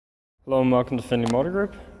Hello and welcome to Finlay Motor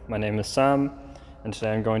Group. My name is Sam and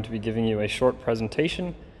today I'm going to be giving you a short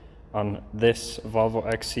presentation on this Volvo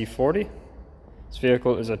XC40. This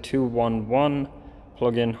vehicle is a 211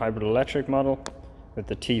 plug-in hybrid electric model with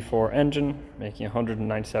the T4 engine making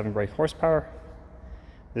 197 brake horsepower.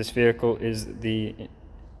 This vehicle is the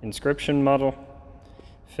Insciption model,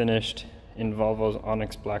 finished in Volvo's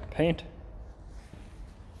Onyx black paint.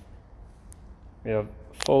 We have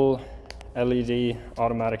full LED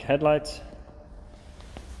automatic headlights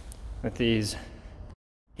with these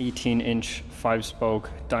 18-inch 5-spoke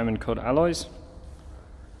diamond cut alloys.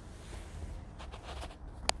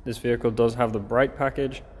 This vehicle does have the bright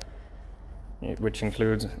package, which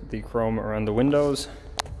includes the chrome around the windows,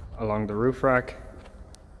 along the roof rack,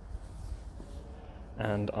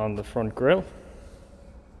 and on the front grille.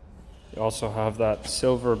 You also have that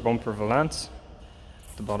silver bumper valance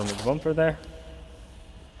at the bottom of the bumper there.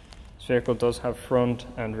 This vehicle does have front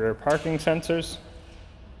and rear parking sensors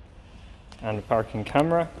and a parking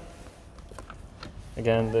camera.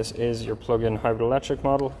 Again, this is your plug-in hybrid electric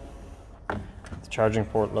model. The charging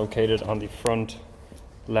port located on the front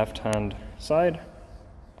left-hand side.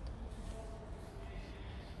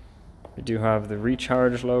 We do have the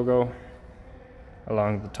recharge logo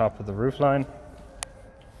along the top of the roofline.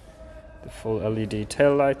 The full LED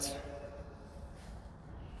tail lights.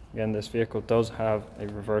 Again, this vehicle does have a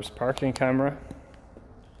reverse parking camera.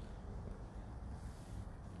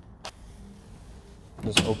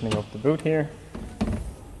 Just opening up the boot here.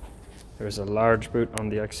 There's a large boot on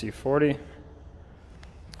the XC40.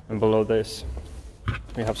 And below this,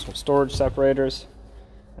 we have some storage separators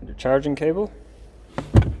and your charging cable.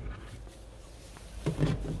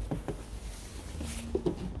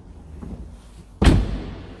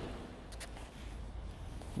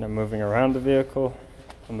 Now moving around the vehicle,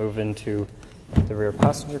 we'll move into the rear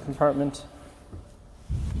passenger compartment,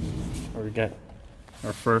 where we get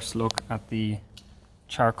our first look at the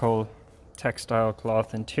charcoal textile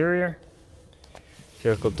cloth interior. The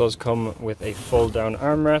vehicle does come with a fold down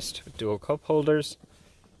armrest with dual cup holders.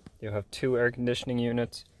 You have 2 air conditioning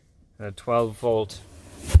units and a 12-volt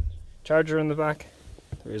charger in the back.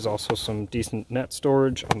 There is also some decent net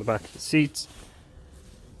storage on the back of the seats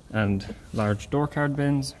and large door card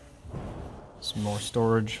bins. Some more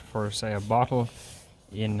storage for, say, a bottle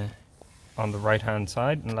on the right hand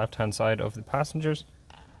side and left hand side of the passengers.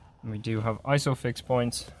 And we do have ISOFIX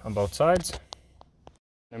points on both sides.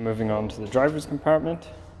 Now moving on to the driver's compartment,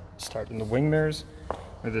 starting the wing mirrors,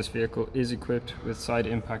 where this vehicle is equipped with side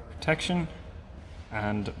impact protection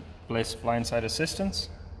and Bliss blindside assistance.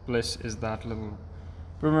 Bliss is that little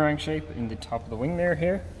boomerang shape in the top of the wing mirror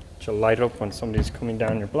here, which will light up when somebody's coming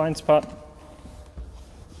down your blind spot.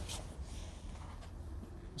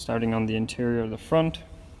 Starting on the interior of the front,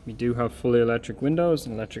 we do have fully electric windows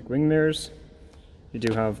and electric wing mirrors. We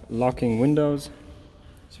do have locking windows.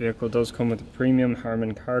 This vehicle does come with a premium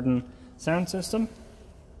Harman Kardon sound system.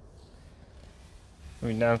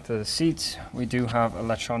 Moving down to the seats, we do have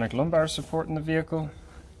electronic lumbar support in the vehicle.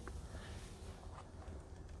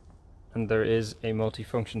 And there is a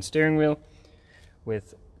multifunction steering wheel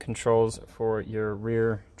with controls for your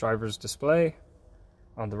rear driver's display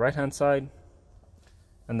on the right hand side,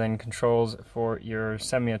 and then controls for your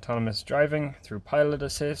semi-autonomous driving through pilot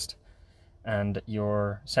assist and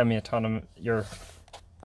your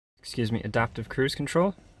adaptive cruise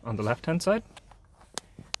control on the left hand side.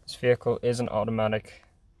 This vehicle is an automatic,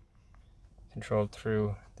 controlled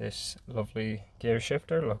through this lovely gear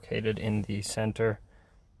shifter located in the center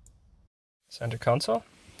console.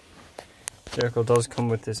 The vehicle does come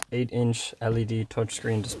with this 8-inch LED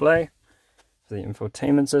touchscreen display for the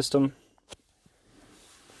infotainment system,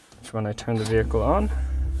 which when I turn the vehicle on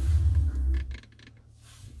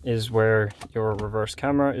is where your reverse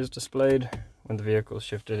camera is displayed when the vehicle is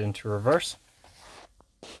shifted into reverse.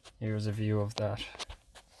 Here's a view of that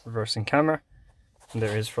reversing camera, and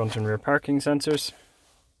there is front and rear parking sensors.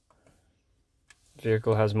 The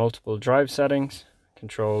vehicle has multiple drive settings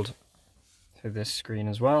controlled through this screen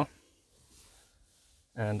as well,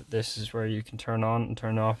 and this is where you can turn on and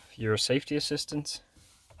turn off your safety assistance.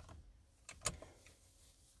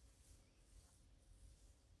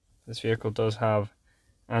 This vehicle does have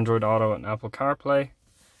Android Auto and Apple CarPlay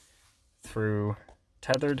through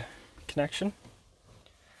tethered connection.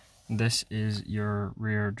 This is your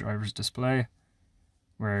rear driver's display,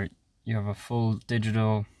 where you have a full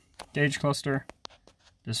digital gauge cluster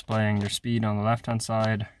displaying your speed on the left hand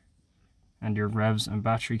side and your revs and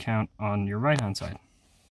battery count on your right hand side.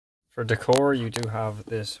 For decor, you do have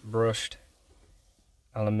this brushed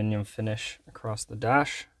aluminium finish across the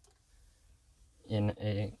dash in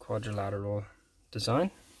a quadrilateral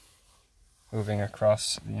design. moving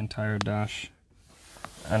across the entire dash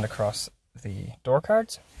and across the door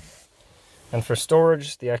cards. And for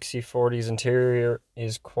storage, the XC40's interior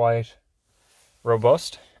is quite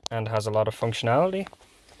robust and has a lot of functionality,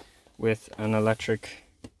 with an electric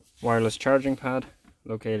wireless charging pad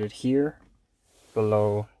located here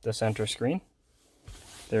below the center screen.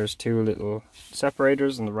 There's two little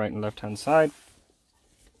separators on the right and left hand side.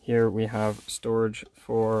 Here we have storage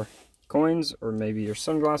for coins, or maybe your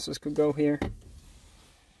sunglasses could go here.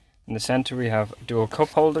 In the center we have dual cup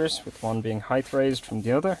holders, with one being height raised from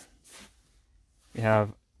the other. We have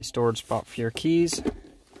a storage spot for your keys,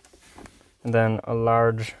 and then a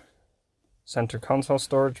large center console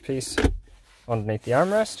storage piece underneath the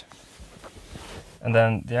armrest. And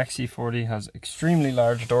then the XC40 has extremely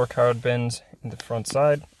large door card bins in the front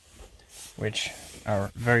side, which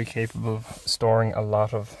are very capable of storing a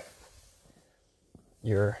lot of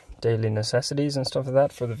your daily necessities and stuff like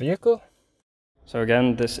that for the vehicle. So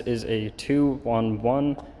again, this is a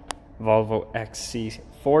 211 Volvo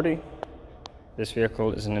XC40. This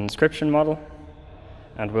vehicle is an Insciption model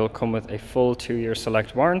and will come with a full 2-year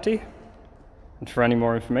select warranty. And for any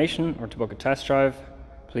more information or to book a test drive,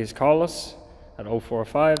 please call us at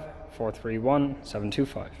 045 431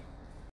 725.